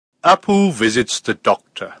Appu visits the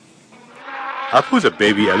doctor. Appu the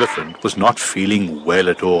baby elephant was not feeling well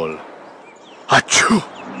at all. Achoo!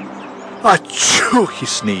 Achoo! He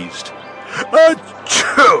sneezed.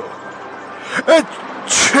 Achoo!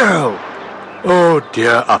 Achoo! Oh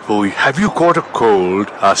dear, Appu, have you caught a cold?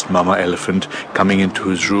 Asked Mama Elephant, coming into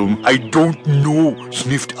his room. I don't know,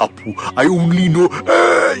 sniffed Appu. I only know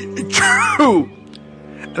achoo!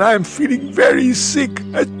 And I am feeling very sick.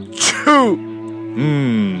 Achoo!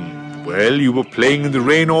 Well, you were playing in the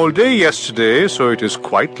rain all day yesterday, so it is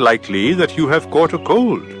quite likely that you have caught a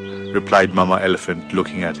cold, replied Mama Elephant,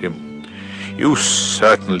 looking at him. You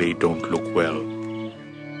certainly don't look well.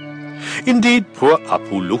 Indeed, poor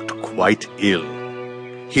Appu looked quite ill.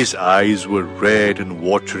 His eyes were red and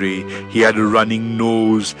watery, he had a running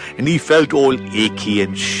nose, and he felt all achy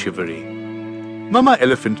and shivery. Mama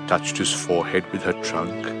Elephant touched his forehead with her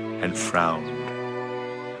trunk and frowned.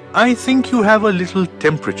 I think you have a little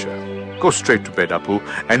temperature. Go straight to bed, Appu,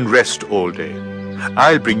 and rest all day.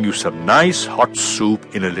 I'll bring you some nice hot soup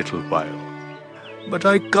in a little while. But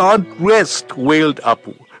I can't rest, wailed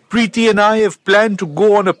Appu. Preeti and I have planned to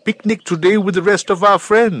go on a picnic today with the rest of our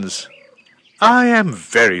friends. I am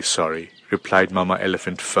very sorry, replied Mama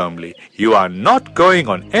Elephant firmly. You are not going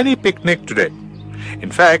on any picnic today.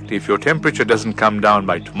 In fact, if your temperature doesn't come down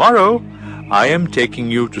by tomorrow, I am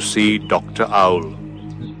taking you to see Dr. Owl.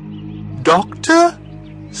 Doctor?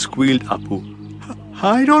 Squealed Appu.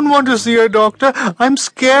 I don't want to see a doctor. I'm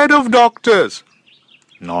scared of doctors.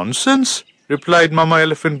 Nonsense, replied Mama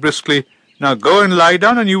Elephant briskly. Now go and lie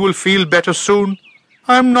down and you will feel better soon.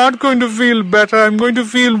 I'm not going to feel better. I'm going to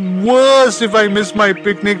feel worse if I miss my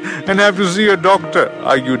picnic and have to see a doctor,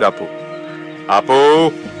 argued Appu.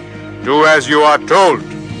 Appu, do as you are told,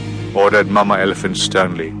 ordered Mama Elephant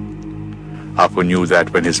sternly. Appu knew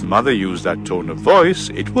that when his mother used that tone of voice,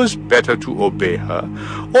 it was better to obey her,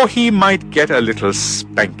 or he might get a little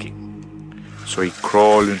spanking. So he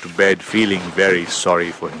crawled into bed feeling very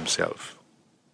sorry for himself.